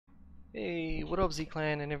Hey, what up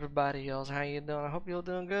Z-Clan and everybody else, how you doing? I hope you're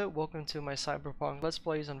doing good. Welcome to my Cyberpunk Let's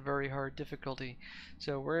Plays on very hard difficulty.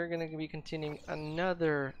 So we're gonna be continuing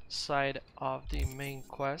another side of the main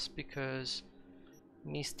quest because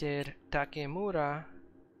Mr. Takemura,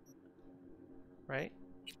 right?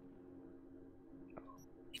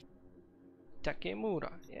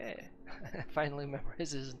 Takemura, yeah. Finally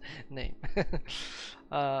memorized his name.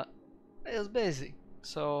 uh, is busy.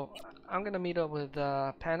 So I'm gonna meet up with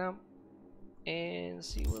Panam and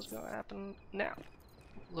see what's gonna happen now.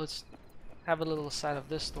 Let's have a little side of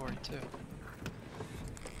this story too.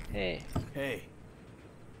 Hey. Hey.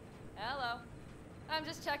 Hello. I'm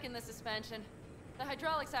just checking the suspension. The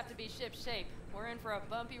hydraulics have to be ship shape. We're in for a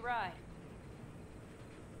bumpy ride.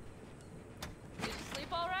 Did you sleep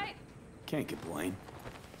all right? Can't complain.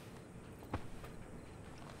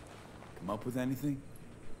 Come up with anything?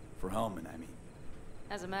 For Hellman, I mean.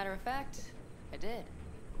 As a matter of fact, I did.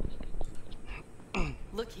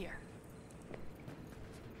 Look here.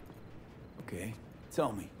 Okay,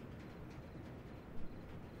 tell me.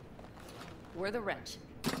 We're the wrench.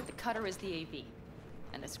 The cutter is the AV.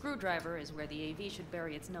 And the screwdriver is where the AV should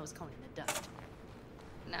bury its nose cone in the dust.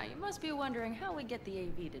 Now you must be wondering how we get the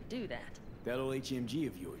AV to do that. That old HMG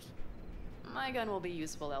of yours. My gun will be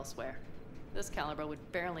useful elsewhere. This caliber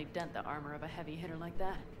would barely dent the armor of a heavy hitter like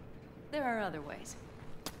that. There are other ways.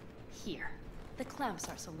 Here. The clamps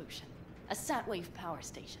are solution. A sat-wave power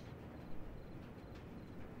station.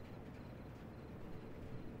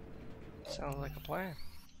 Sounds like a plan.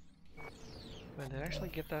 But did I actually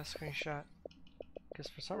get that screenshot? Because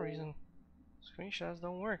for some reason, screenshots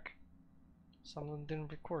don't work. Some of them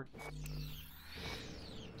didn't record.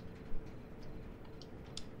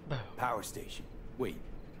 Boom. Power station. Wait,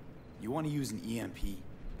 you want to use an EMP?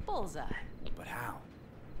 Bullseye. But how?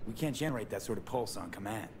 We can't generate that sort of pulse on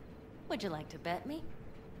command. Would you like to bet me?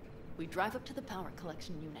 We drive up to the power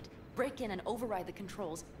collection unit, break in and override the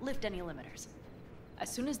controls, lift any limiters. As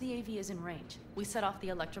soon as the AV is in range, we set off the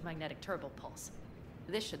electromagnetic turbo pulse.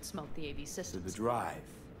 This should smoke the AV So systems. the drive,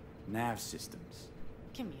 nav systems.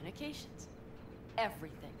 Communications.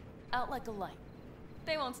 Everything. Out like a light.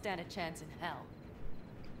 They won't stand a chance in hell.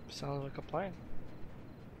 Sounds like a plan.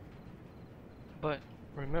 But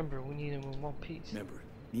remember, we need him in one piece. Remember,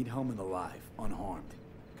 need Hellman alive, unharmed.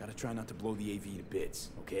 Gotta try not to blow the AV to bits,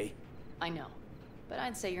 okay? I know. But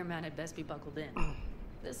I'd say your man had best be buckled in.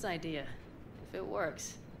 This idea, if it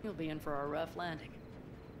works, you'll be in for a rough landing.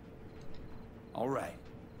 All right,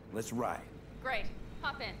 let's ride. Great.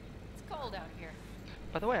 Hop in. It's cold out here.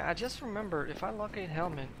 By the way, I just remembered if I locate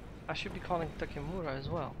Hellman, I should be calling Takemura as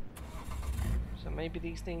well. So maybe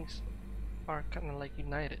these things are kind of like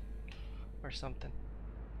united or something.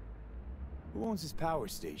 Who owns this power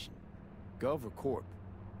station? Gov or Corp?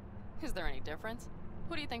 Is there any difference?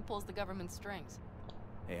 Who do you think pulls the government strings?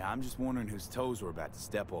 Hey, I'm just wondering whose toes we're about to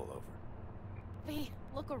step all over. V,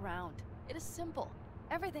 look around. It is simple.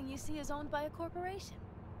 Everything you see is owned by a corporation.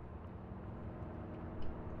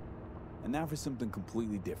 And now for something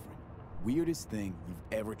completely different. Weirdest thing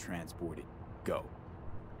you've ever transported. Go.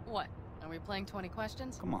 What? Are we playing 20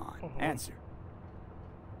 questions? Come on, answer.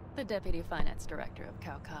 The Deputy Finance Director of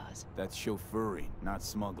Kaukaz. That's chauffeuring, not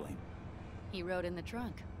smuggling. He rode in the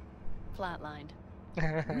trunk. Flatlined.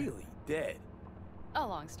 Really? Dead? A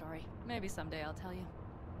long story. Maybe someday I'll tell you.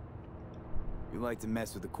 You like to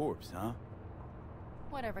mess with the corpse, huh?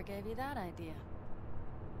 Whatever gave you that idea?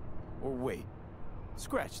 Or wait,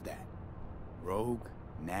 scratch that. Rogue,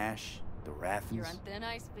 Nash, the Raffins. You're on thin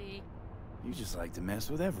ice, V. You just like to mess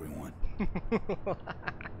with everyone.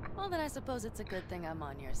 Well, then I suppose it's a good thing I'm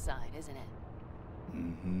on your side, isn't it?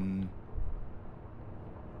 Mm-hmm.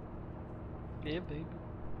 Yeah, baby.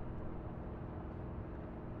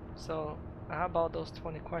 So, how about those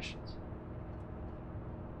 20 questions?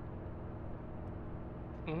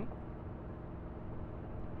 Hmm?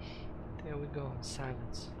 There we go, in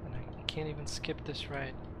silence. And I can't even skip this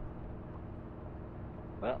ride.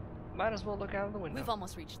 Well, might as well look out of the window. We've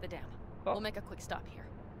almost reached the dam. Oh. We'll make a quick stop here.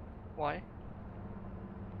 Why?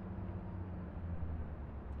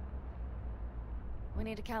 We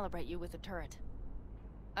need to calibrate you with the turret.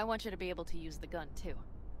 I want you to be able to use the gun, too.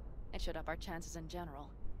 It should up our chances in general.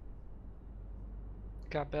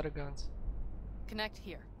 Got better guns. Connect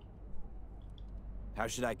here. How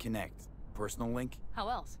should I connect? Personal link? How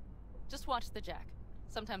else? Just watch the jack.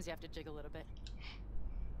 Sometimes you have to jig a little bit.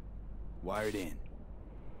 Wired in.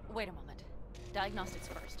 Wait a moment. Diagnostics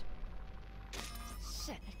first.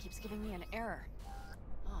 Shit, it keeps giving me an error.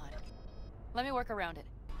 Odd. Let me work around it.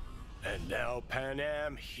 And now, Pan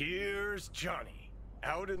Am, here's Johnny.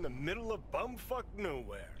 Out in the middle of bumfuck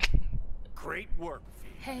nowhere. Great work, V.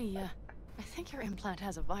 Hey, I think your implant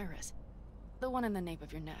has a virus. The one in the nape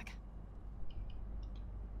of your neck.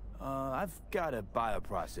 I've got a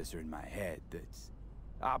bioprocessor in my head that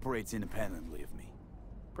operates independently of me.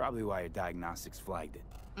 Probably why your diagnostics flagged it.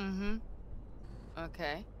 Mm-hmm.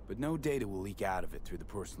 Okay. But no data will leak out of it through the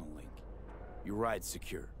personal link. Your ride's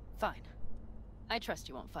secure. Fine. I trust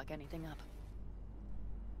you won't fuck anything up.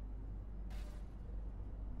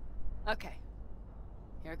 Okay.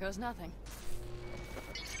 Here goes nothing.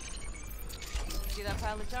 See that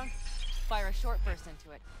pile of junk? Fire a short burst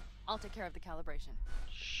into it. I'll take care of the calibration.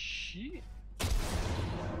 Shit.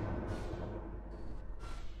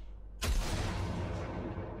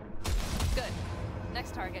 Good.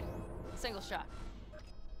 Next target. Single shot.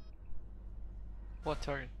 What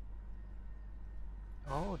target?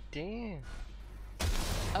 Oh, damn.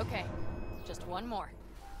 Okay. Just one more.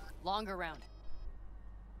 Longer round.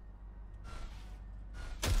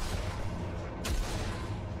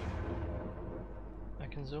 I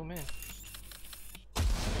can zoom in.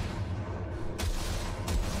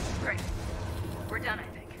 Great. We're done, I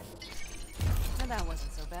think. Now that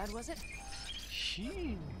wasn't so bad, was it?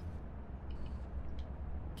 Shit.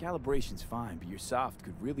 Calibration's fine, but your soft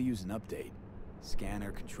could really use an update.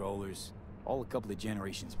 Scanner, controllers, all a couple of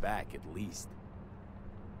generations back at least.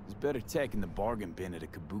 There's better tech in the bargain bin at a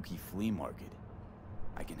kabuki flea market.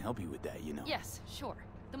 I can help you with that, you know. Yes, sure.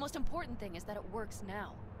 The most important thing is that it works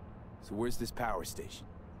now. So where's this power station?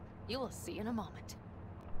 You will see in a moment.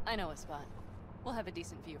 I know a spot. We'll have a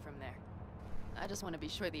decent view from there. I just want to be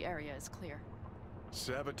sure the area is clear.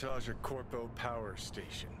 Sabotage a Corpo power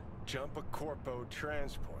station. Jump a Corpo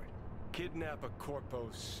transport. Kidnap a Corpo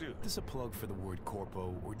suit. Is this a plug for the word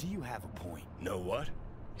Corpo, or do you have a point? Know what?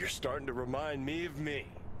 You're starting to remind me of me.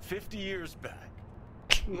 50 years back.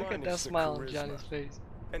 Look at that Minus the smile on charisma. Johnny's face.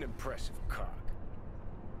 An impressive cock.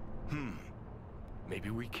 Maybe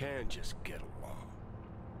we can just get along.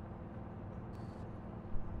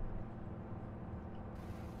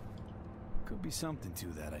 Could be something to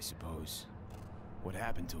that, I suppose. What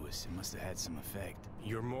happened to us? It must have had some effect.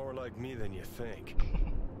 You're more like me than you think.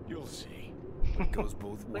 You'll see. But it goes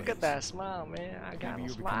both ways. Look at that smile, man. I got Maybe a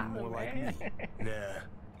you're smile, becoming more like man. me. Nah,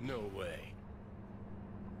 no way.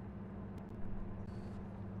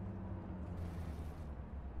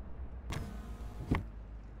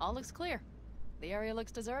 All looks clear. The area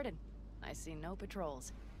looks deserted. I see no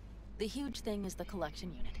patrols. The huge thing is the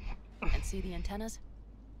collection unit. And see the antennas?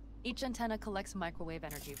 Each antenna collects microwave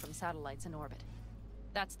energy from satellites in orbit.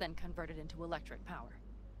 That's then converted into electric power.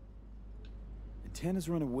 Antennas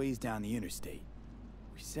run a ways down the interstate.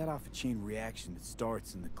 We set off a chain reaction that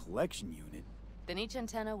starts in the collection unit, Then each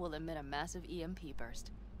antenna will emit a massive EMP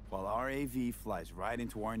burst. while our AV flies right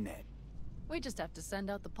into our net. We just have to send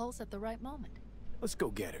out the pulse at the right moment. Let's go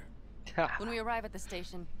get her. When we arrive at the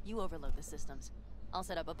station, you overload the systems. I'll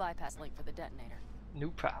set up a bypass link for the detonator. No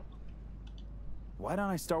problem. Why don't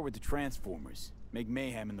I start with the transformers? Make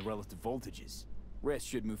mayhem in the relative voltages. Rest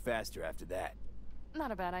should move faster after that.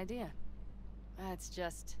 Not a bad idea. It's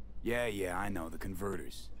just... Yeah, I know, the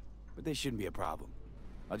converters. But they shouldn't be a problem.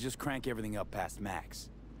 I'll just crank everything up past max.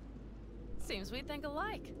 seems we think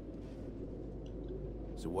alike.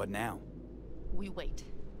 So what now? We wait.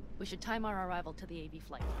 We should time our arrival to the AV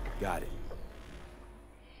flight. Got it.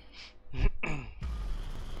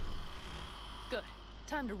 Good.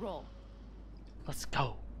 Time to roll. Let's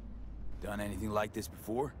go. Done anything like this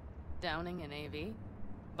before? Downing an AV?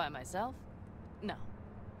 By myself? No.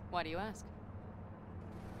 Why do you ask?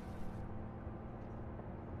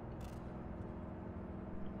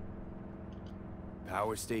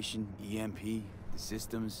 Power station, EMP, the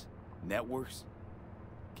systems, networks.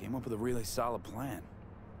 Came up with a really solid plan.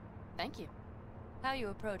 Thank you. How you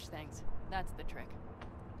approach things, that's the trick.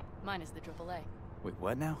 Mine is the AAA. Wait,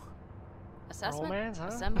 what now? Assessment, Romance, huh?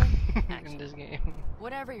 assembly, In action. this game.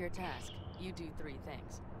 Whatever your task, you do 3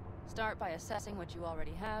 things. Start by assessing what you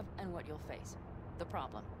already have and what you'll face. The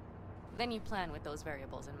problem. Then you plan with those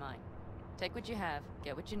variables in mind. Take what you have,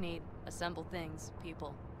 get what you need, assemble things,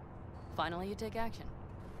 people. Finally, you take action.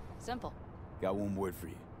 Simple. Got one word for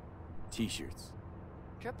you. T-shirts.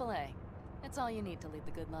 AAA. It's all you need to lead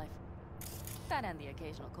the good life. That and the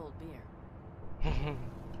occasional cold beer.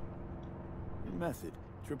 Your method.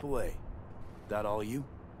 AAA. That all you?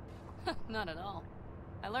 Not at all.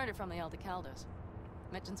 I learned it from the Aldecaldos.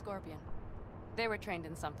 Mitch and Scorpion. They were trained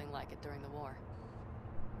in something like it during the war.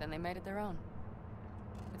 Then they made it their own.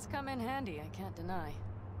 It's come in handy, I can't deny.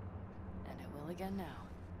 And it will again now.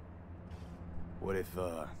 What if,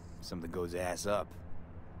 something goes ass up?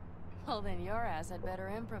 Well, then your ass had better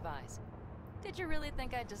improvise. Did you really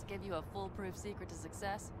think I'd just give you a foolproof secret to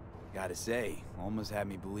success? Gotta say, almost had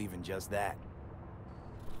me believing just that.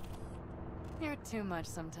 You're too much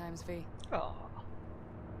sometimes, V. Oh.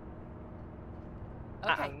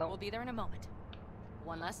 Okay, no. we'll be there in a moment.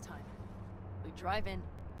 One last time. We drive in,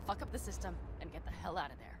 fuck up the system, and get the hell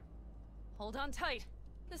out of there. Hold on tight.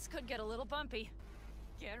 This could get a little bumpy.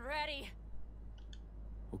 Get ready.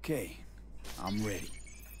 Okay, I'm ready.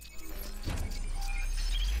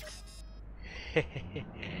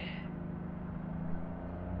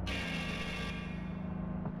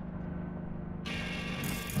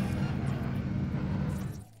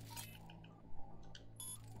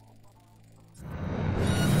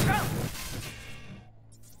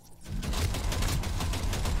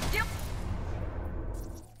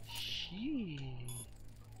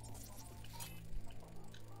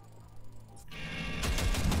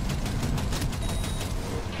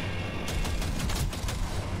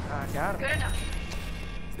 Got him. Good enough.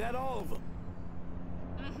 Is that all of them?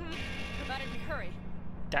 Mm-hmm. Provided we hurry.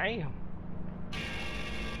 Damn.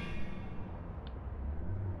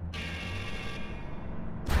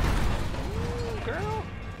 Ooh, girl.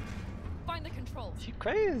 Find the controls. She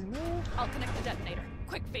crazy, man. I'll connect the detonator.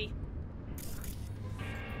 Quick, V.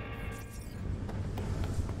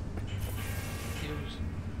 Fuse.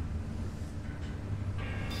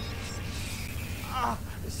 Ah,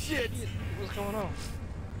 shit! What's going on?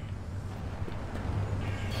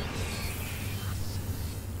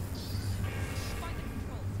 Find the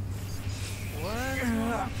controls. What?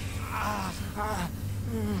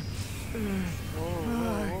 Whoa,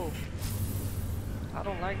 whoa, whoa. I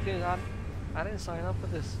don't like this. I didn't sign up for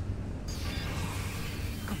this.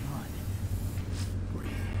 Come on.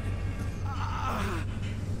 Breathe.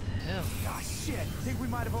 Hell. Ah, shit! Think we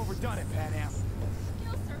might have overdone it, Pan Am.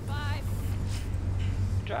 You'll survive.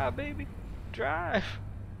 Drive, baby. Drive.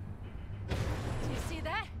 Do you see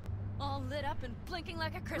that? All lit up and blinking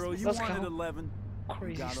like a Christmas Girl, you Let's tree. wanted go. 11.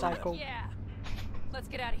 Crazy Got psycho. Yeah. Let's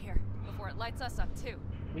get out of here before it lights us up too.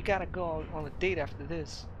 We gotta go on a date after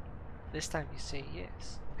this. This time you say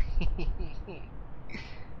yes.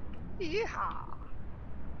 Yeah.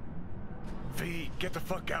 V, get the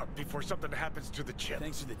fuck out before something happens to the chip.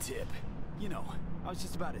 Thanks for the tip. You know, I was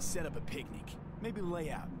just about to set up a picnic. Maybe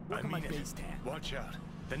lay out. Work on my base tan. Watch out.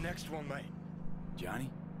 The next one might. Johnny?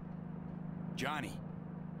 Johnny?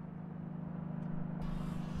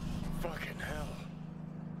 Fucking hell.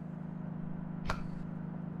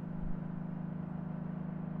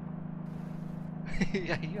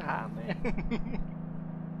 Yeah, you high, man.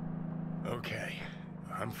 Okay,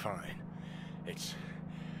 I'm fine. It's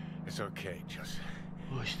okay, just...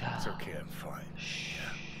 It's okay, I'm fine. Shh.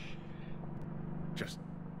 Just...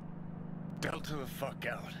 Delta the fuck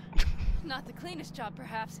out. Not the cleanest job,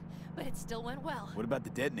 perhaps, but it still went well. What about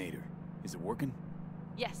the detonator? Is it working?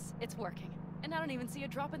 Yes, it's working. And I don't even see a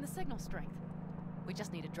drop in the signal strength. We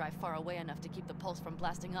just need to drive far away enough to keep the pulse from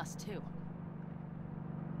blasting us, too.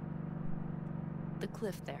 The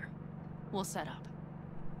cliff there. We'll set up.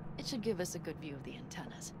 It should give us a good view of the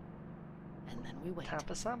antennas. And then we wait. Time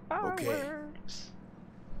for some fireworks.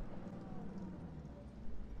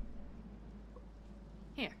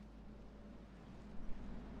 Here.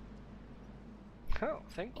 Oh,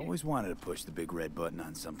 thank you. Always wanted to push the big red button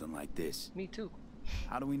on something like this. Me too.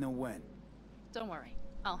 How do we know when? Don't worry.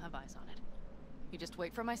 I'll have eyes on it. You just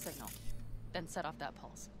wait for my signal. Then set off that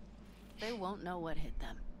pulse. They won't know what hit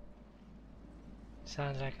them.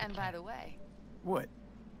 Sounds like. And by the way, What?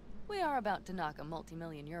 we are about to knock a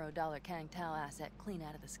multi-million euro dollar Kang Tao asset clean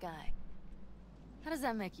out of the sky. How does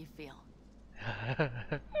that make you feel?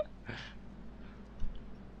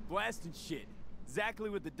 Blasting shit.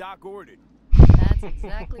 Exactly what the doc ordered. That's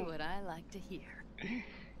exactly what I like to hear.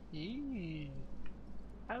 Yee.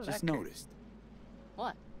 I like Just it. noticed.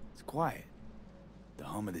 What? It's quiet. The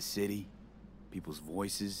hum of the city, people's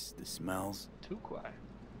voices, the smells. Too quiet.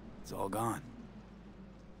 It's all gone.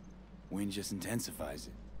 Wind just intensifies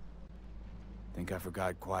it. Think I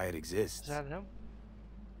forgot quiet exists. Is that him?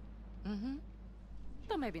 Mm-hmm.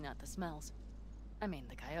 Though maybe not the smells. I mean,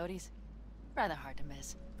 the coyotes. Rather hard to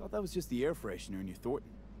miss. Thought that was just the air freshener in your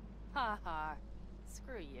Thornton. Ha ha.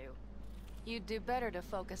 Screw you. You'd do better to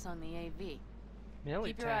focus on the AV.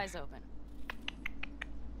 Military. Keep your eyes open.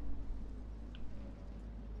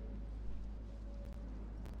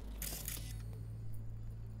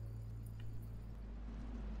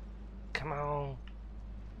 Come on.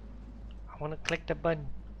 I want to click the button.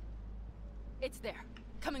 It's there.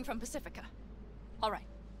 Coming from Pacifica. All right.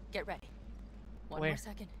 Get ready. One Where? more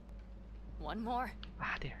second. One more.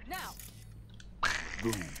 Ah, there it is. Now.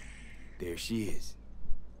 Boom. There she is.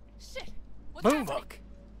 Shit. What's Boom. happening? Fuck.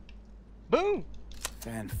 Boom!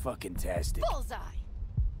 Fan-fucking-tastic. Bullseye.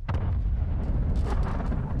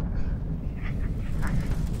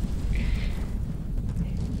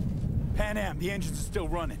 Pan Am, the engines are still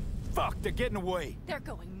running. Fuck, they're getting away. They're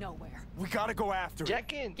going nowhere. We gotta go after it.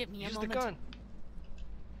 Jack in. Give me a Use moment. the gun.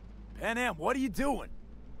 Pan Am, what are you doing?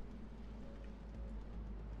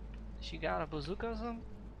 She got a bazooka or something?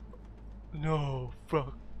 No,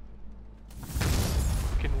 fuck.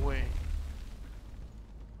 Fucking way.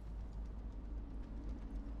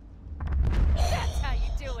 That's how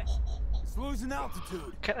you do it. It's losing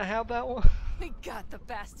altitude. Can I have that one? We got the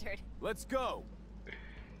bastard. Let's go.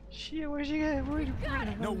 Shit, where's she at? Where the got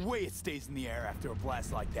it. No way it stays in the air after a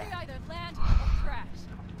blast like We that. either land or crash.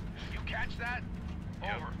 You catch that?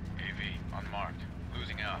 Over. AV, unmarked.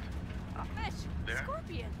 Losing out. A fish. There.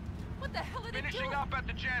 Scorpion. What the hell are they Finishing doing? up at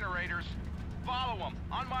the generators. Follow them.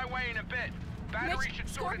 On my way in a bit. Battery Mitch, should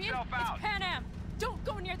sort Scorpion, itself out. it's Pan Am. Don't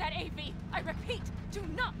go near that AV. I repeat, do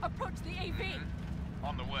not approach the AV.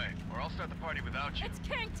 On the way, or I'll start the party without you. It's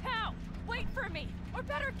Kang Tao. Wait for me, or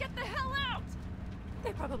better get the hell out.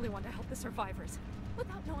 They probably want to help the survivors,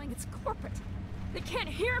 without knowing it's corporate. They can't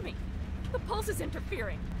hear me. The pulse is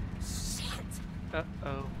interfering. Shit.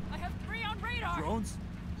 Uh-oh. I have 3 on radar. Drones?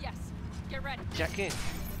 Yes. Get ready. Jack in.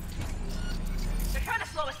 They're trying to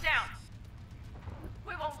slow us down.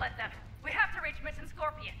 We won't let them. We have to reach Mitch and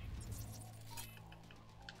Scorpion.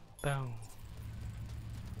 Boom.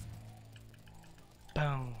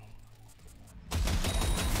 Boom.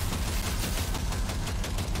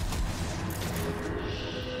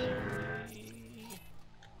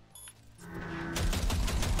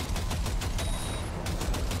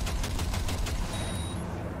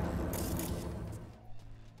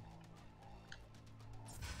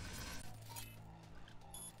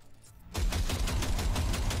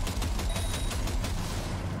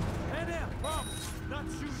 Pan Am, promise. Not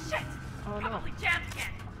shooting. Shit! Oh, no. Probably jammed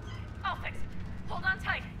again. I'll fix it. Hold on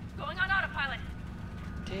tight. Going on autopilot.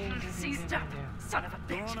 Seized up. Son of a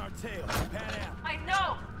They're bitch. on our tail. Pan Am. I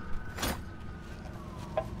know!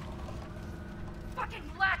 Fucking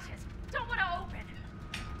latches! Don't want to open!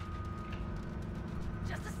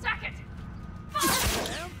 Just a second! Fuck!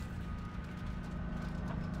 Pan Am?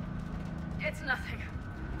 It's nothing.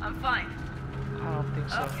 I'm fine. I don't think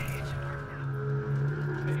so. Okay, it should work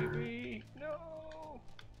now. Baby, no.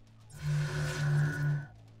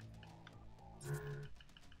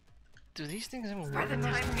 Do these things even For work the in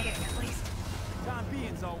this time thing? being, at least. Time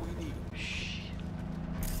being's all we need. Shh.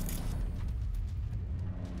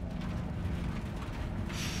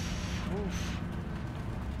 Oof.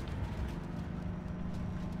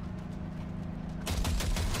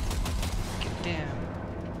 Get down.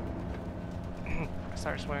 I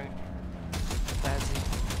start swearing. Bazzy.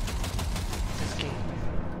 This game, man.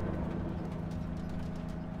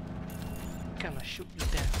 Gonna shoot you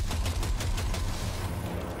down.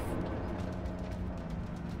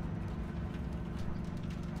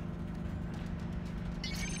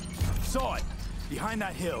 Saw it. Behind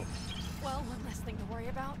that hill. Well, one less thing to worry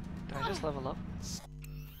about. Did I just level up?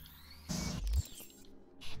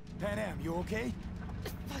 Pan Am, you okay?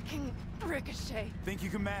 Fucking ricochet. Think you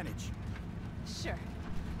can manage? Sure.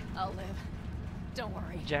 I'll live. Don't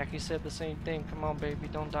worry. Jackie said the same thing. Come on, baby,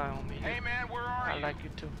 don't die on me. Hey man, where are I you? like you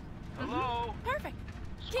too. Hello? Perfect.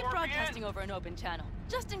 Keep Scorpion? broadcasting over an open channel,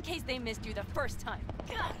 just in case they missed you the first time.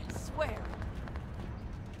 God, I swear.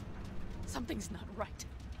 Something's not right.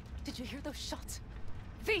 Did you hear those shots?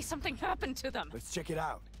 V, something happened to them. Let's check it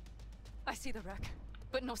out. I see the wreck,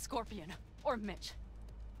 but no Scorpion or Mitch.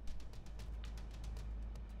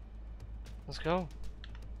 Let's go.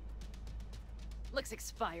 Looks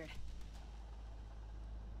expired.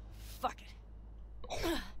 Fuck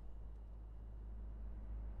it.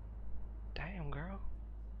 Damn, girl.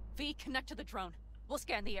 V, connect to the drone. We'll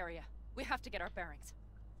scan the area. We have to get our bearings.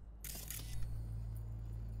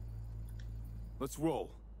 Let's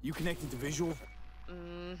roll. You connecting to visual?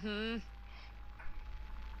 Mm-hmm.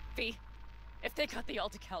 V, if they got the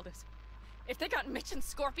Aldecaldos, if they got Mitch and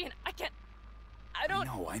Scorpion, I can't... I don't...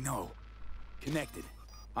 I know. Connected.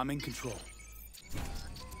 I'm in control.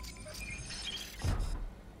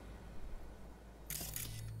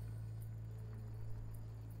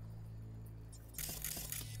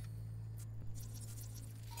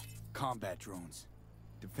 Combat drones.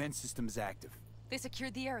 Defense system is active. They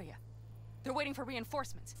secured the area. They're waiting for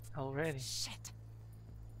reinforcements. Already. Shit.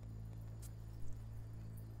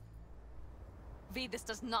 V, this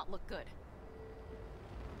does not look good.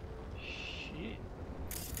 Shit.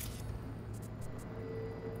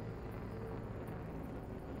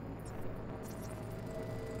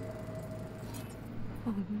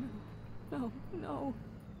 Oh no. No, no.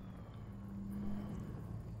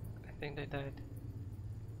 I think they died.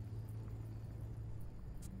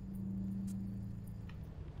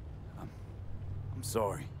 I'm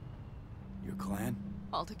sorry. Your clan?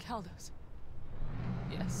 All the Caldos.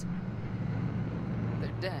 Yes.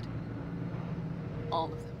 They're dead. All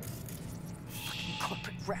of them. Fucking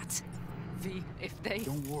corporate rats. V, if they...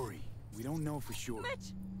 Don't worry. We don't know for sure.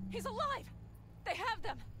 Mitch! He's alive! They have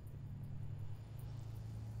them!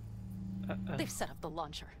 They've set up the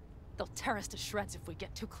launcher. They'll tear us to shreds if we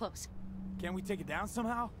get too close. Can't we take it down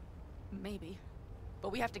somehow? Maybe.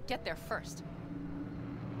 But we have to get there first.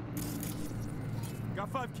 Got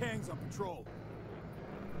 5 Kangs on patrol.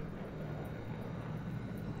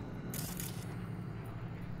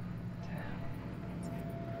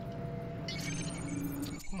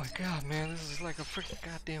 Oh my god, man, this is like a freaking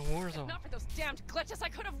goddamn war zone. Not for those damned glitches, I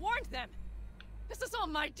could have warned them! This is all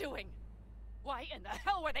my doing! Why in the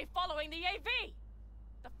hell were they following the AV?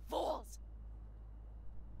 The fools!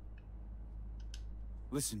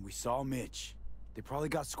 Listen, we saw Mitch. They probably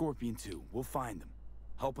got Scorpion too. We'll find them.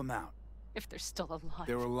 Help them out. If they're still alive.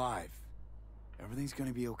 They're alive. Everything's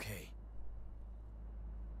gonna be okay.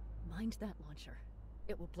 Mind that launcher.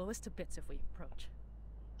 It will blow us to bits if we approach.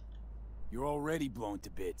 You're already blown to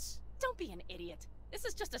bits. Don't be an idiot. This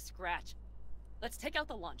is just a scratch. Let's take out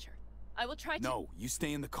the launcher. I will try to— No, you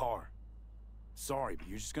stay in the car. Sorry, but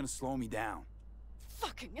you're just gonna slow me down.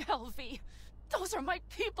 Fucking hell, V. Those are my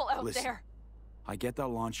people out Listen, there. I get that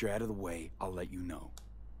launcher out of the way, I'll let you know.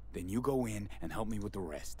 Then you go in and help me with the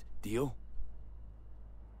rest. Deal?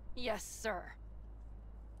 Yes, sir.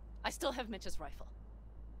 I still have Mitch's rifle.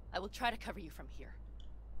 I will try to cover you from here.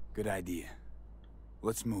 Good idea.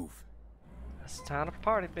 Let's move. It's time to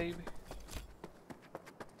party, baby.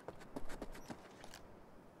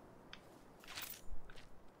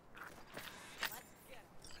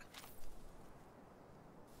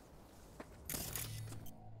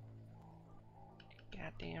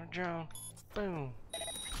 Goddamn drone. Boom.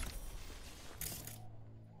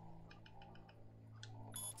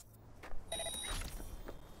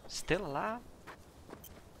 Still alive?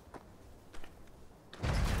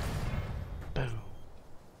 Boom.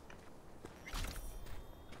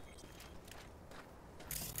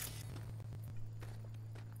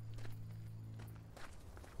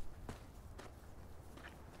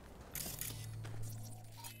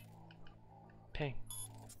 Ping.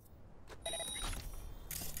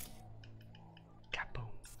 Kaboom.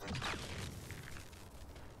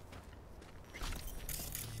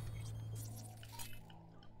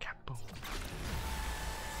 Kaboom.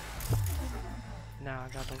 Now I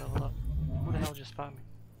got to level up. Who the hell just spotted me?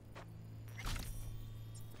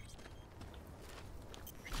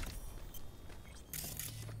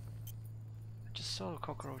 I just saw a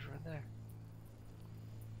cockroach right there.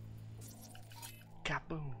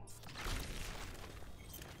 Kaboom.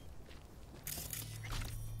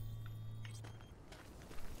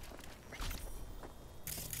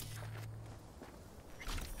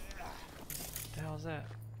 What the hell is that?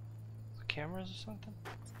 Cameras or something?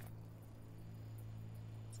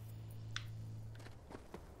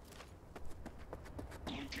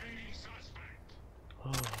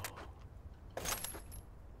 Oh.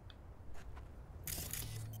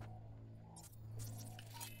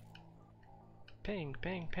 Ping,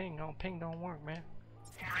 ping, ping. Oh, ping don't work, man.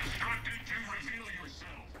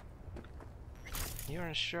 You're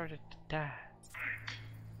instructed to die.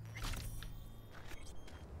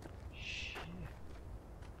 Shit.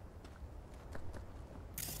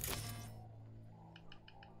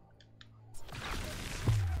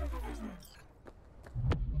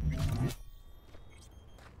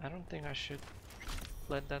 I don't think I should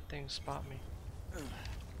let that thing spot me.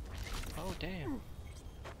 Oh, damn.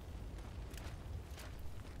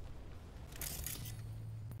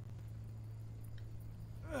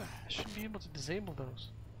 I should be able to disable those.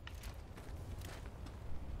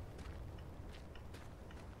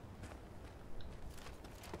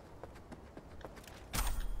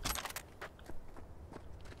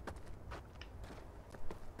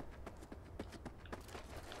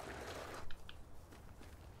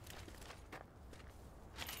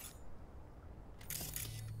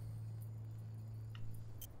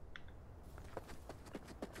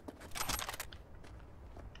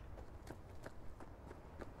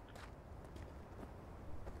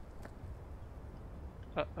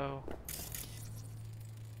 Uh-oh.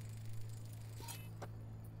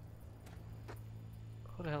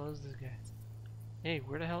 Who the hell is this guy? Hey,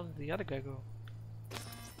 where the hell did the other guy go?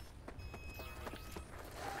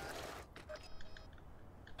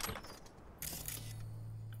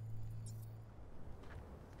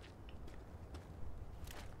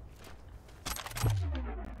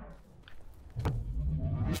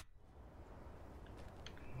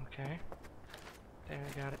 Okay. There,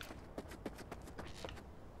 I got it.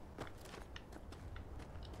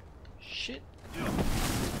 shit.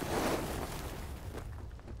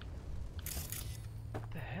 What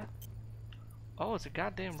the hell? Oh, it's a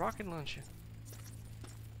goddamn rocket launcher.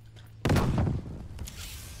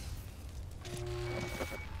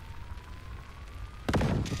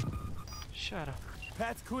 Shut up.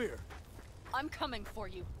 Path's clear. I'm coming for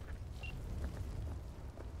you.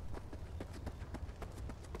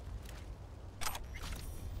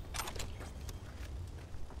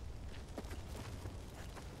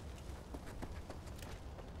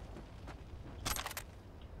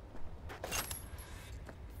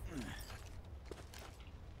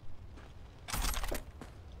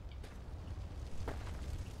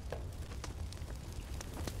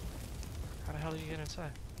 How the hell do you get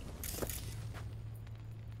inside?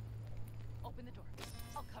 Open the door.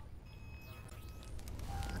 I'll cover you.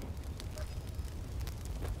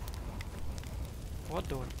 What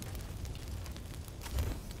door?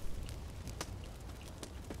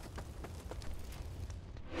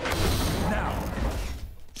 Now!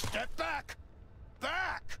 Step back!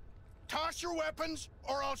 Back! Toss your weapons,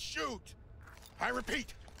 or I'll shoot! I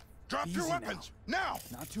repeat, drop your Easy weapons, now!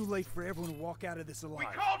 Not too late for everyone to walk out of this alive. We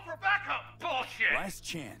called for backup! Bullshit! Last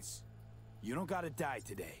chance. You don't gotta die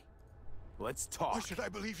today. Let's talk. Why should I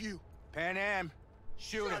believe you? Pan Am,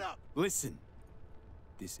 shoot him. Shut up! Listen.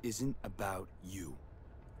 This isn't about you.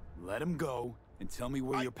 Let him go and tell me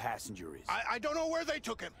where your passenger is. I don't know where they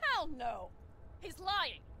took him. Hell no! He's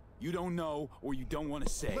lying! You don't know or you don't want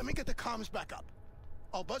to say. Let me get the comms back up.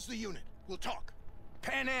 I'll buzz the unit. We'll talk.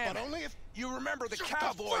 Pan Am, But only if... you remember the Shut the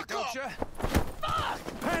cowboy, fuck don't up!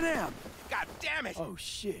 you? Pan Am! God damn it! Oh,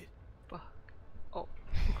 shit. Fuck. Oh.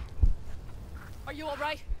 Are you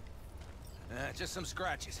alright? Just some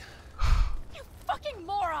scratches. You fucking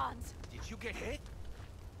morons! Did you get hit?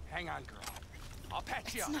 Hang on, girl. I'll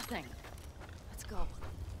patch you It's up. nothing. Let's go.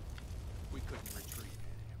 We couldn't retreat.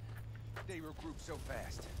 They regrouped so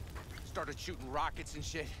fast. Started shooting rockets and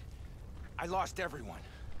shit. I lost everyone.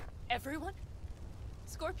 Everyone?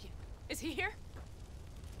 Scorpion, is he here?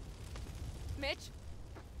 Mitch?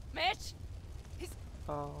 Mitch?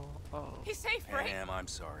 Oh. He's safe, Pan right? Am, I'm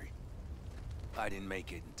sorry. I didn't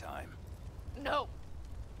make it in time. No.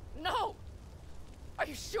 No! Are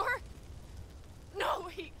you sure? No,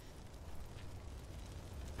 he...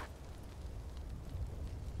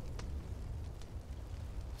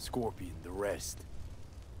 Scorpion, the rest.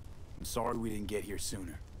 I'm sorry we didn't get here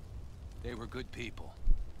sooner. They were good people.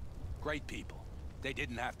 Great people. They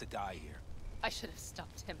didn't have to die here. I should have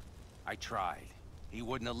stopped him. I tried. He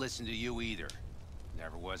wouldn't have listened to you either.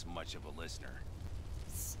 Never was much of a listener.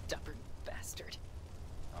 Stubborn bastard.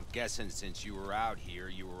 I'm guessing since you were out here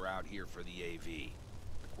for the AV.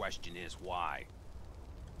 The question is why?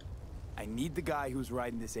 I need the guy who's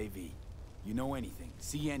riding this AV. You know anything,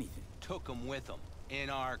 see anything. Took him with him. In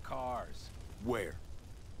our cars. Where?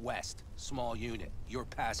 West. Small unit. Your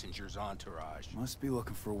passenger's entourage. Must be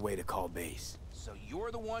looking for a way to call base. So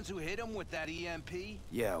you're the ones who hit him with that EMP?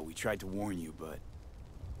 Yeah, we tried to warn you, but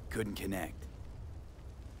couldn't connect.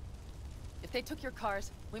 If they took your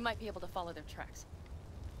cars, we might be able to follow their tracks.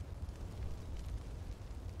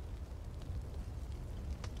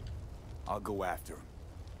 I'll go after him.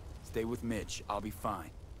 Stay with Mitch, I'll be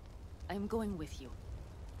fine. I am going with you.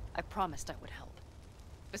 I promised I would help.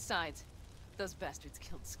 Besides, those bastards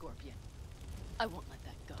killed Scorpion. I won't let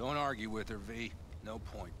that go. Don't argue with her, V. No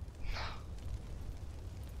point.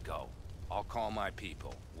 Go. I'll call my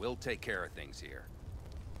people. We'll take care of things here.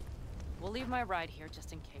 We'll leave my ride here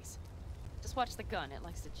just in case. Just watch the gun, it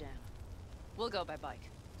likes to jam. We'll go by bike.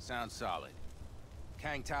 Sounds solid.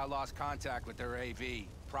 Kang Tao lost contact with their AV.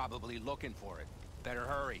 Probably looking for it. Better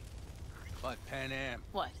hurry. But Pan Am,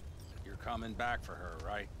 What? you're coming back for her,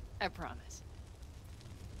 right? I promise.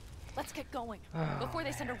 Let's get going, Oh, before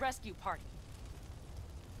they send a rescue party.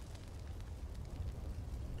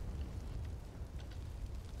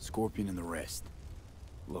 Scorpion and the rest.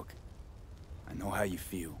 Look, I know how you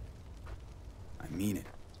feel. I mean it.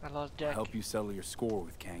 I lost I'll Jack. help you settle your score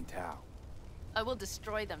with Kang Tao. I will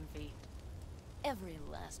destroy them, V. Every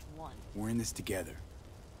last one. We're in this together.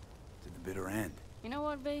 To the bitter end. You know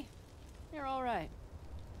what, V? You're all right.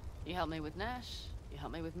 You helped me with Nash, you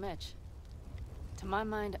helped me with Mitch. To my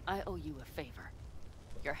mind, I owe you a favor.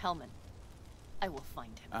 Your Hellman. I will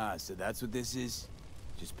find him. Ah, so that's what this is?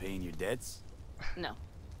 Just paying your debts? No.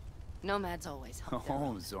 Nomads always help their Oh,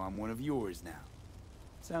 own. so I'm one of yours now.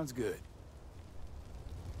 Sounds good.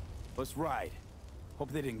 Let's ride.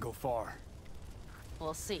 Hope they didn't go far.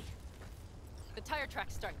 We'll see. The tire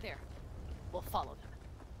tracks start there. We'll follow them.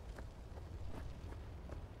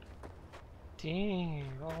 Dang,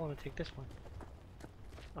 I want to take this one.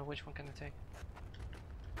 Oh, which one can I take?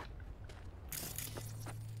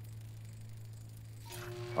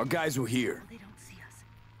 Our guys were here. They don't see us.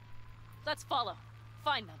 Let's follow.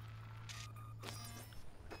 Find them.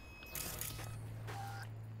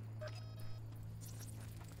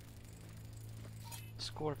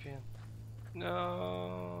 Scorpion.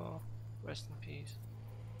 No. Rest in peace.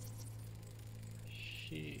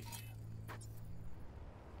 Shit.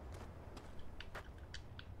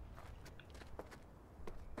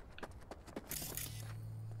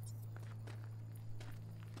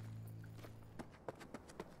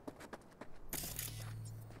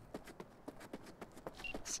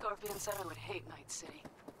 Scorpion said I would hate Night City.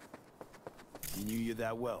 He knew you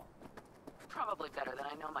that well. Probably better than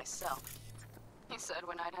I know myself. He said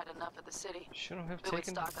when I'd had enough of the city, Shouldn't have we would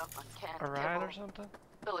taken stock up on canned a ride or kibble, something?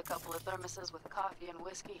 fill a couple of thermoses with coffee and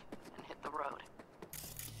whiskey, and hit the road.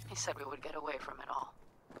 He said we would get away from it all.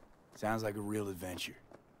 Sounds like a real adventure.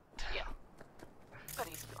 Yeah. But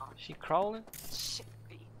he's gone. She crawling? Shit,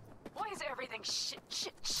 B. Why is everything shit,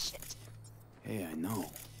 shit, shit? Hey, I know.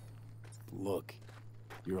 Look,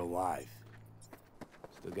 you're alive.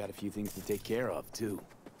 Still got a few things to take care of, too.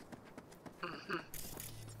 Mm-hmm.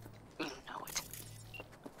 You know it.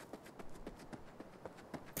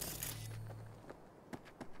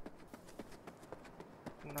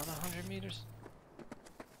 Another 100 meters?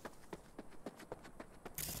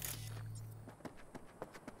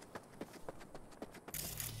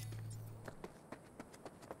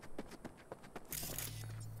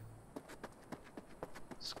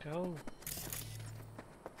 Let's go.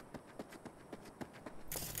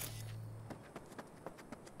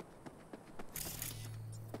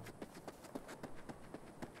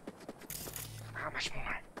 How much more?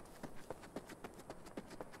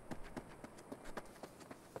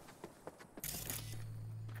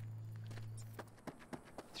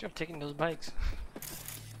 Sure, I'm taking those bikes.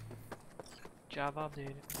 Job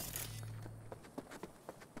updated.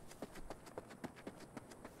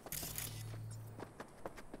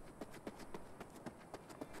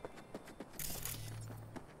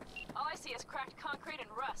 All I see is cracked concrete and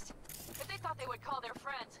rust. If they thought they would call their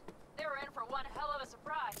friends, they were in for one hell of a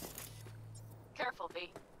surprise. Careful,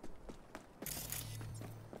 V.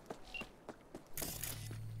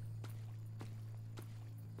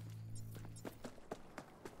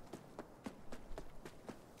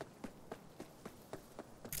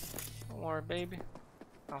 Don't worry, baby.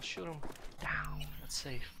 I'll shoot him down. That's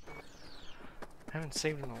safe. I haven't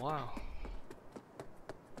saved in a while.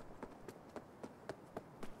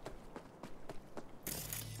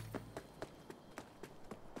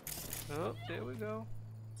 Oh, there we go.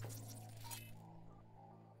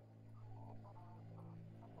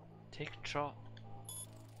 Take control.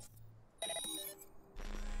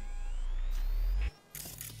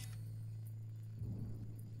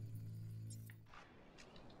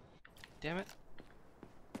 Damn it.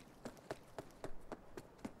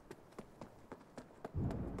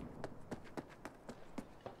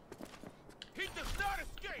 He does not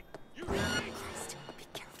escape! You hear me? Christ, be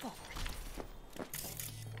careful.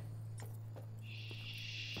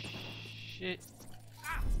 Shit.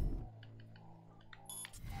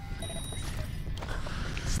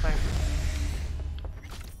 Sniper.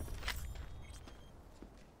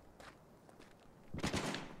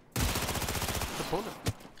 The bullet.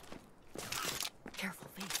 Careful,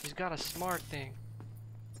 V. He's got a smart thing.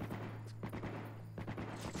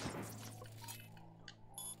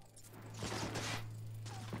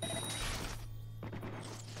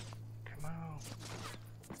 Come on.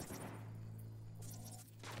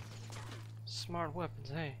 Smart weapons,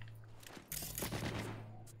 hey.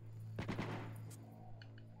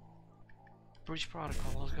 Breach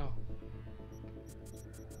protocol, let's go.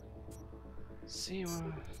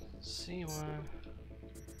 C1, C1.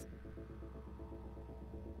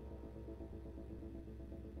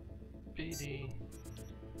 BD.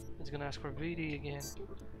 It's gonna ask for VD again.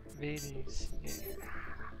 VDs, yeah.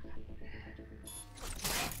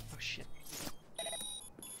 Oh shit.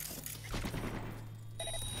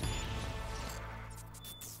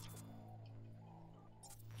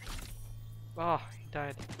 Oh, he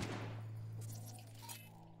died.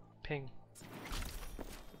 Ping.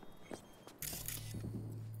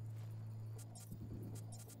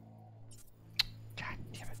 God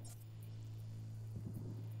damn it.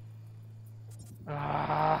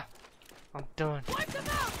 Ah, I'm done. Wipe them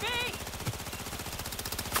out, V!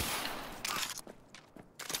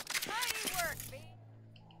 Mighty work, V!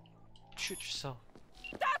 Shoot yourself.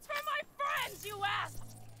 That's for my friends, you ass!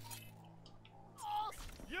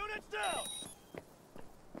 Units down!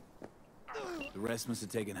 The rest must have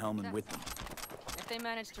taken Hellman with them. If they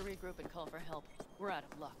manage to regroup and call for help, we're out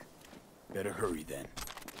of luck. Better hurry then.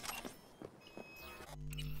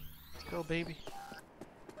 Let's go, baby.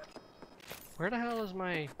 Where the hell is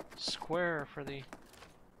my square for the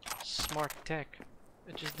smart tech?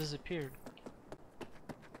 It just disappeared.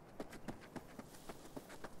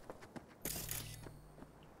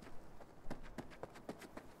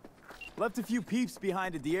 Left a few peeps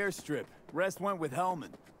behind at the airstrip. Rest went with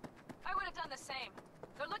Hellman. I would have done the same.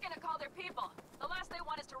 They're looking to call their people. The last they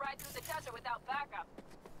want is to ride through the desert without backup.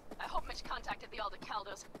 I hope Mitch contacted the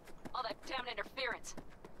Aldecaldos. All that damn interference.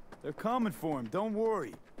 They're coming for him, don't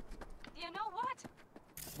worry. You know what?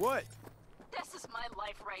 What? This is my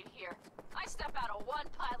life right here. I step out of one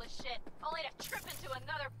pile of shit, only to trip into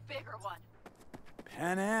another bigger one.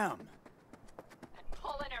 Pan Am. And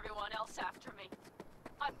pulling everyone else after me.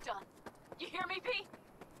 I'm done. You hear me, P?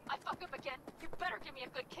 I fuck up again, you better give me a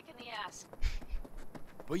good kick in the ass.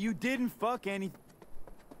 But you didn't fuck any...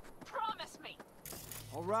 Promise me!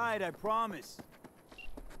 Alright, I promise.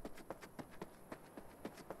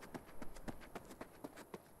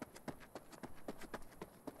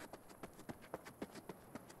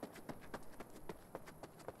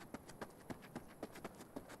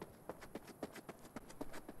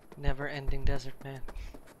 Never-ending desert, man.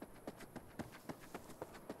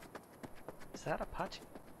 Is that Apache?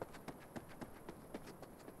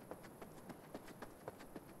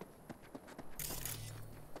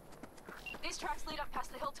 These tracks lead up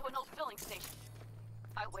past the hill to an old filling station.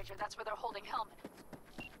 I wager that's where they're holding Hellman.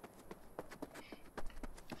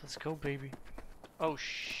 Let's go, baby. Oh,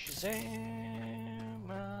 Shazam,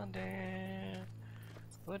 my dad.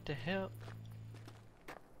 What the hell?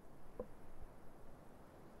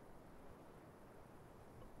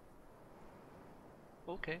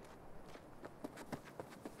 Okay.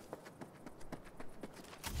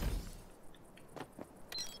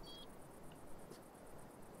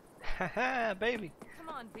 Haha, baby. Come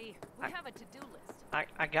on, B. We have a to-do list.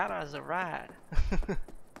 I got it as a ride.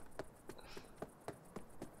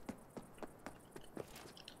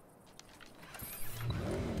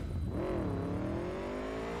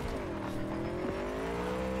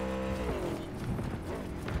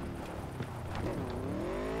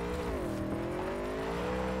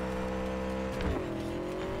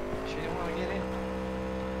 She didn't want to get in.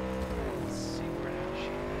 Let's see where she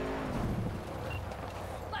is.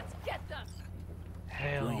 Let's get them!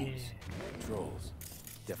 Hell Drones. yeah. Controls.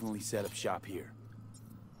 Definitely set up shop here.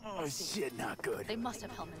 Oh shit, not good. They must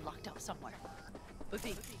have Hellman locked up somewhere. But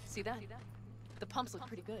B, see that? The pumps look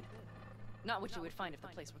pretty good. Not what you would find if the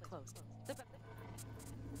place were closed.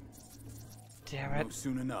 Damn it. No,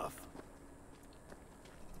 soon enough.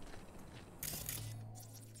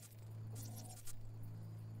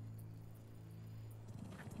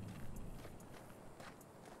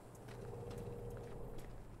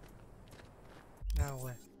 Now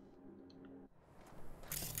what?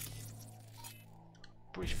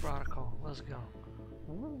 Breach protocol. Let's go.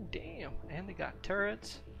 Ooh, damn. And they got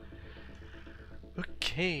turrets.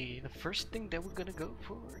 Okay, the first thing that we're gonna go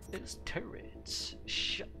for is turrets.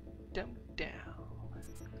 Shut them down.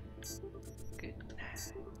 Good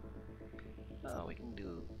night. Oh, we can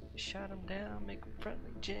do shut them down, make them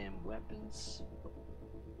friendly, jam weapons.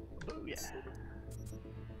 Booyah.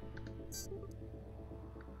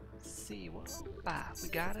 C-105, we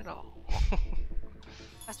got it all.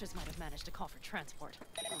 Bastards might have managed to call for transport.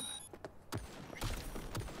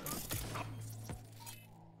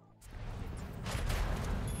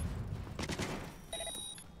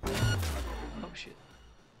 Oh shit.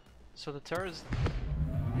 So the turrets...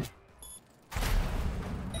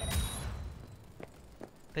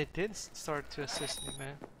 They did start to assist me,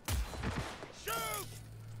 man. Shoot!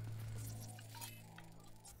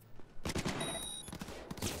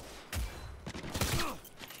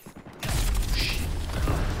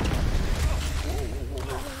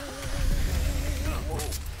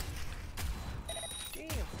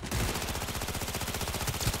 Damn.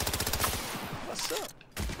 What's up?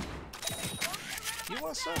 You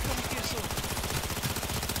want some? Come get some.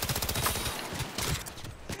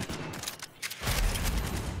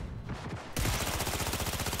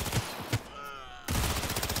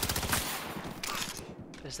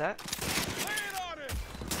 Is that? Lay it on him!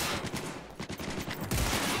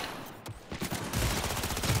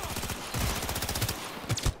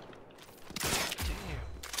 Damn.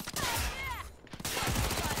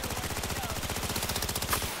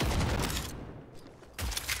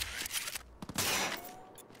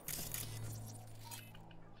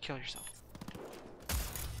 Kill yourself.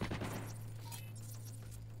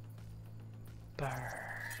 Burn.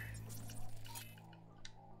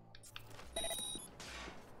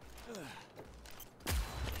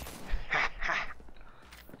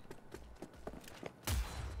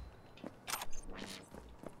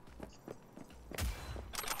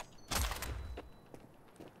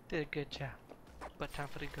 Did a good job. But time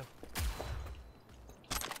for to go.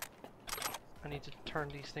 I need to turn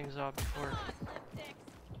these things off before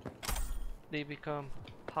they become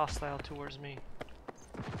hostile towards me.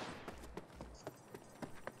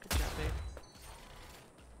 Good job, babe.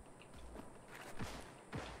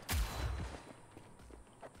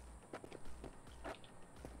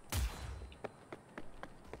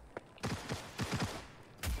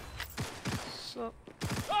 So,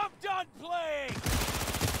 I'm done playing!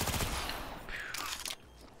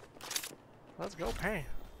 let's go, Pam.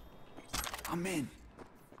 I'm in.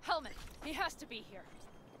 Hellman, he has to be here.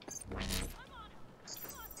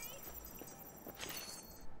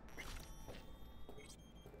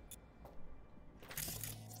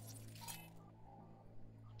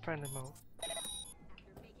 Friendly mode.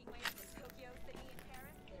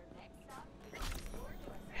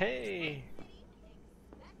 Hey!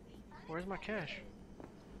 Where's my cash?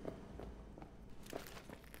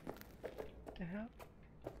 The hell?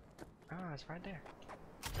 Ah, it's right there.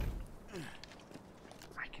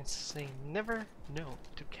 I can say never no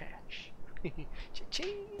to cash.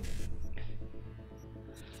 Cha-ching!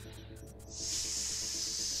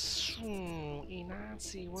 E9,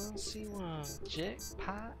 C1, C1.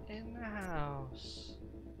 Jackpot in the house.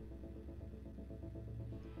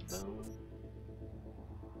 Boom.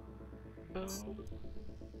 Boom.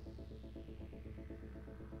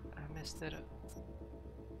 I messed it up.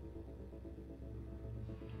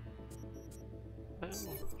 Boom.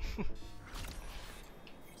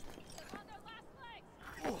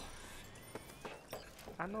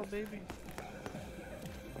 I know, baby.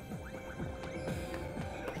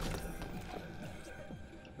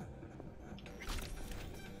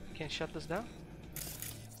 Can't shut this down.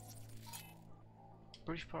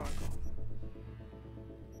 British Protocol.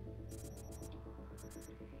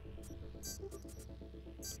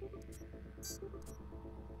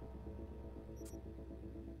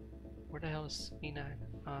 Where the hell is E9?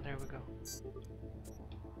 Ah, there we go.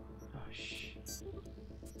 Oh, shh.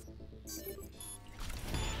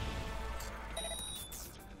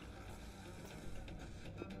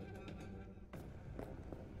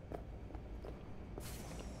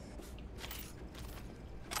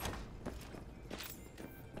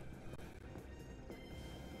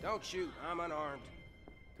 Don't shoot, I'm unarmed.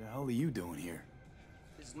 The hell are you doing here?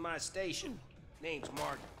 This is my station. Name's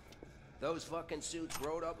Martin. Those fucking suits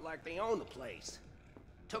rode up like they own the place.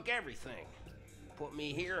 Took everything. Put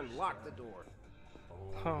me here and locked the door.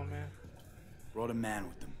 Oh, man. Brought a man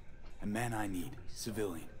with them. A man I need.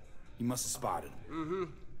 Civilian. You must have spotted him. Mm-hmm.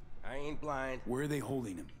 I ain't blind. Where are they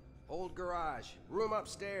holding him? Old garage. Room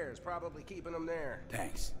upstairs. Probably keeping him there.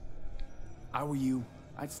 Thanks. I were you,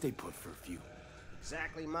 I'd stay put for a few.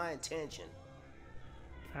 Exactly my intention.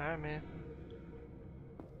 Alright, man.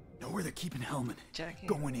 Know where they're keeping Hellman. Jackie.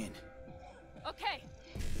 Going in. Okay.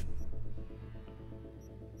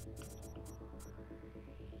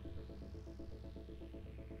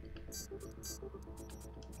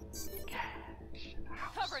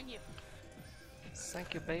 Covering you.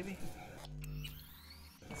 Thank you, baby.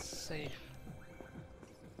 It's safe.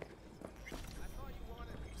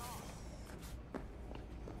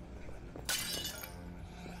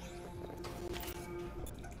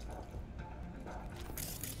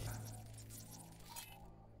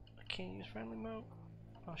 I can't use friendly mode.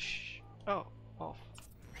 Oh, shh. Oh, off.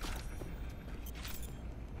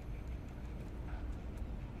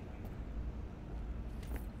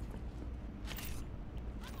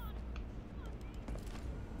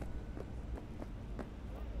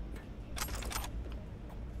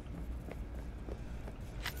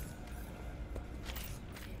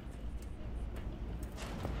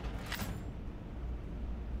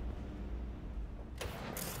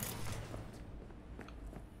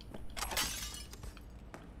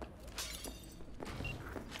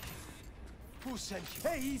 Who sent you?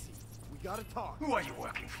 Hey, easy. We gotta talk. Who are you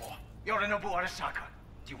working for? Yorinobu Arasaka.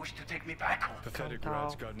 Do you wish to take me back home? Pathetic Total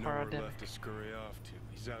rat's got nowhere paradigm. left to scurry off to.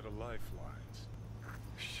 He's out of lifelines.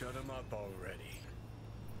 Shut him up already.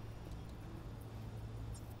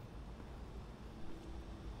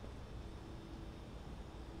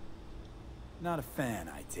 Not a fan,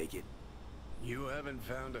 I take it. You haven't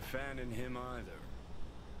found a fan in him either.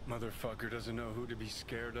 Motherfucker doesn't know who to be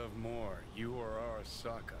scared of more, you or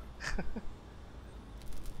Arasaka.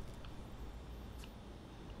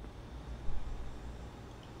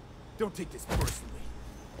 Don't take this personally.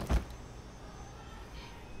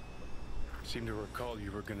 Seem to recall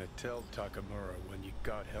you were gonna tell Takamura when you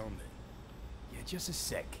got Hellman. Yeah, just a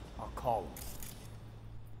sec. I'll call him.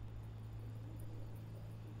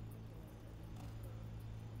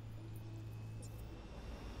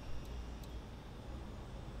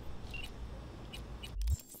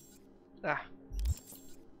 Ah,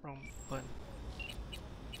 wrong button.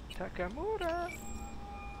 Takamura!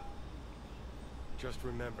 Just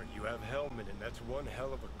remember, you have Hellman, and that's one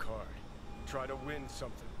hell of a card. Try to win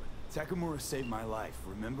something with it. Takamura saved my life,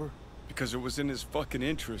 remember? Because it was in his fucking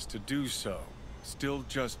interest to do so. Still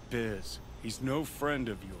just biz. He's no friend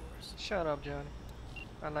of yours. Shut up, Johnny.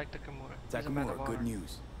 I like Takamura. He's a man of Takamura, good honor.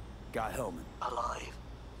 news. Got Hellman. Alive?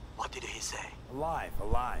 What did he say? Alive,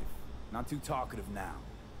 alive. Not too talkative now.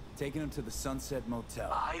 Taking him to the Sunset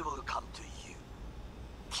Motel. I will come to you.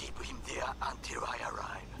 Keep him there until I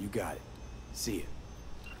arrive. You got it. See ya.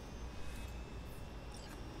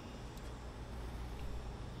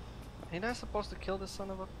 Ain't I supposed to kill this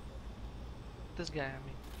son of a... This guy, I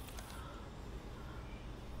mean.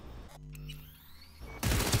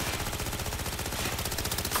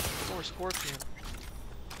 Or Scorpion.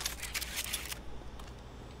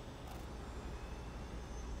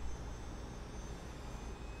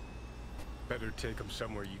 Better take him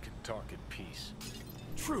somewhere you can talk in peace.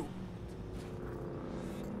 True.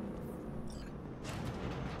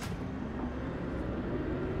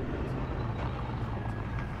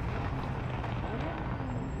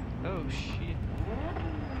 Oh shit.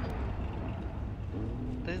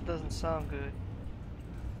 This doesn't sound good.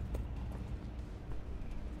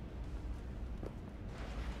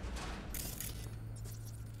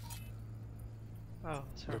 Oh,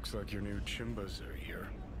 sorry. Looks like your new chimbas are here.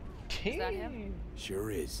 Is that him? Sure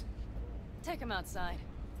is. Take him outside.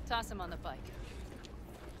 Toss him on the bike.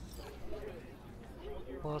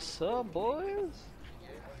 What's up, boys?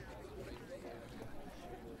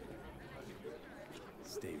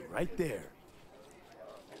 Stay right there.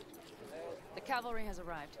 The cavalry has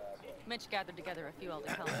arrived. Mitch gathered together a few elder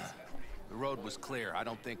colonies. The road was clear. I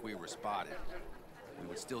don't think we were spotted. We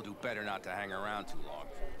would still do better not to hang around too long.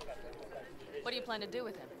 What do you plan to do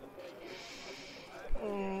with him?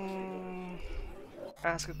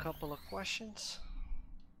 Ask a couple of questions.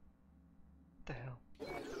 What the hell?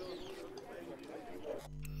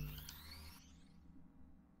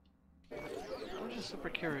 I'm just super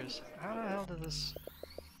curious. How the hell did this...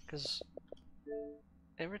 Because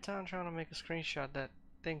every time I'm trying to make a screenshot, that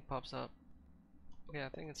thing pops up. Yeah, I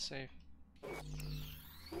think it's safe.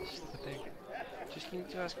 Just the thing. Just need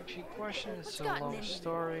to ask a few questions. It's a long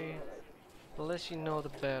story. The less you know, the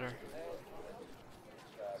better.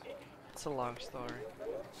 It's a long story.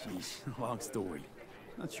 Jeez, long story.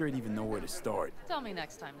 Not sure I'd even know where to start. Tell me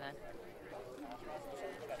next time, then.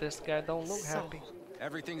 This guy don't look happy.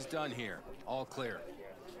 Everything's done here. All clear.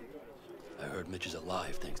 I heard Mitch is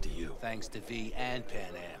alive thanks to you. Thanks to V and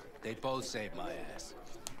Pan Am. They both saved my ass.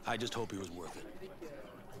 I just hope he was worth it.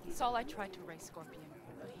 Saul, I tried to raise Scorpion,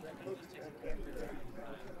 but he...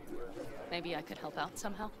 Maybe I could help out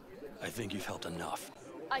somehow? I think you've helped enough.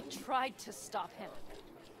 I tried to stop him.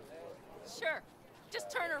 Sure.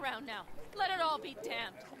 Just turn around now. Let it all be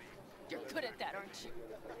damned. You're good at that, aren't you?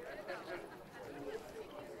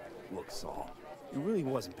 Look, Saul. It really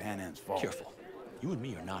wasn't Pan Am's fault. Careful. You and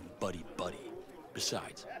me are not buddy-buddy.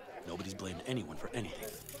 Besides, nobody's blamed anyone for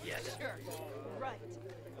anything. Yes. Sure. Right.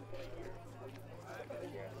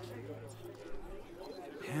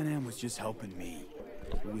 Pan Am was just helping me.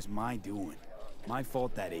 It was my doing. My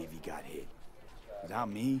fault that AV got hit. Without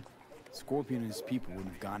me, Scorpion and his people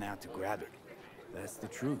wouldn't have gone out to grab it. That's the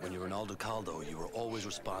truth. When you were in Aldecaldo, you were always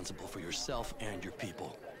responsible for yourself and your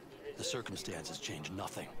people. The circumstances changed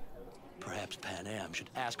nothing. Perhaps Pan Am should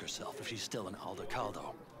ask herself if she's still in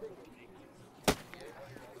Aldecaldo.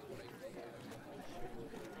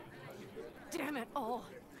 Damn it all.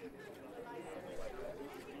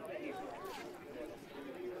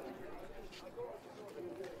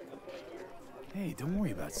 Hey, don't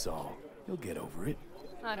worry about Saul. He'll get over it.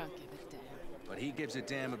 I don't give a damn. But he gives a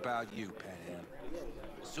damn about you, Pan Am.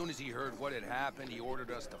 As soon as he heard what had happened, he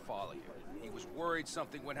ordered us to follow you. He was worried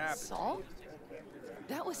something would happen. Saul?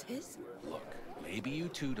 That was his? Look, maybe you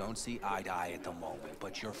two don't see eye to eye at the moment,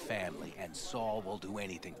 but you're family, and Saul will do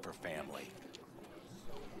anything for family.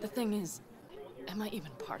 The thing is, am I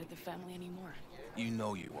even part of the family anymore? You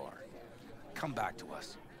know you are. Come back to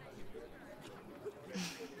us.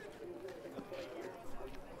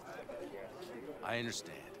 I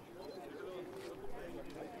understand.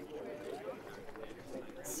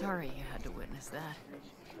 Sorry you had to witness that.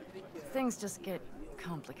 Things just get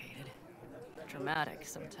complicated. Dramatic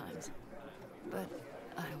sometimes. But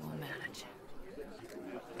I will manage.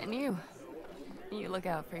 And you look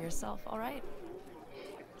out for yourself, all right?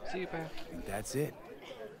 See you, Pan. And that's it.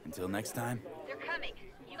 Until next time. They're coming.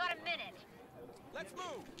 You got a minute. Let's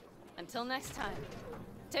move! Until next time.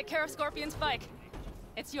 Take care of Scorpion's bike.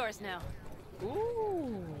 It's yours now.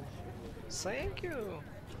 Ooh, thank you.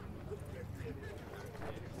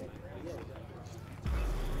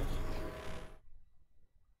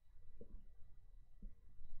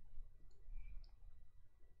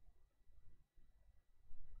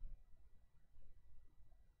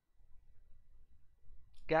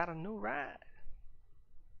 got a new ride.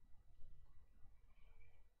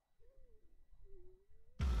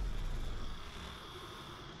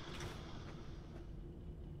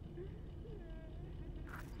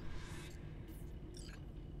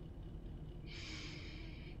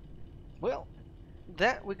 Well,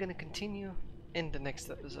 that we're gonna continue in the next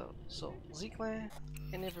episode. So Z-Clan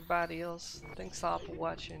and everybody else, thanks all for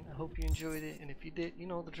watching. I hope you enjoyed it, and if you did, you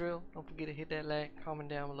know the drill. Don't forget to hit that like, comment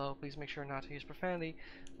down below. Please make sure not to use profanity,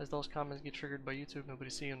 as those comments get triggered by YouTube. Nobody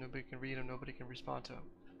see them, nobody can read them, nobody can respond to them.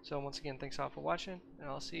 So once again, thanks all for watching, and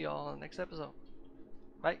I'll see y'all in the next episode.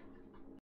 Bye.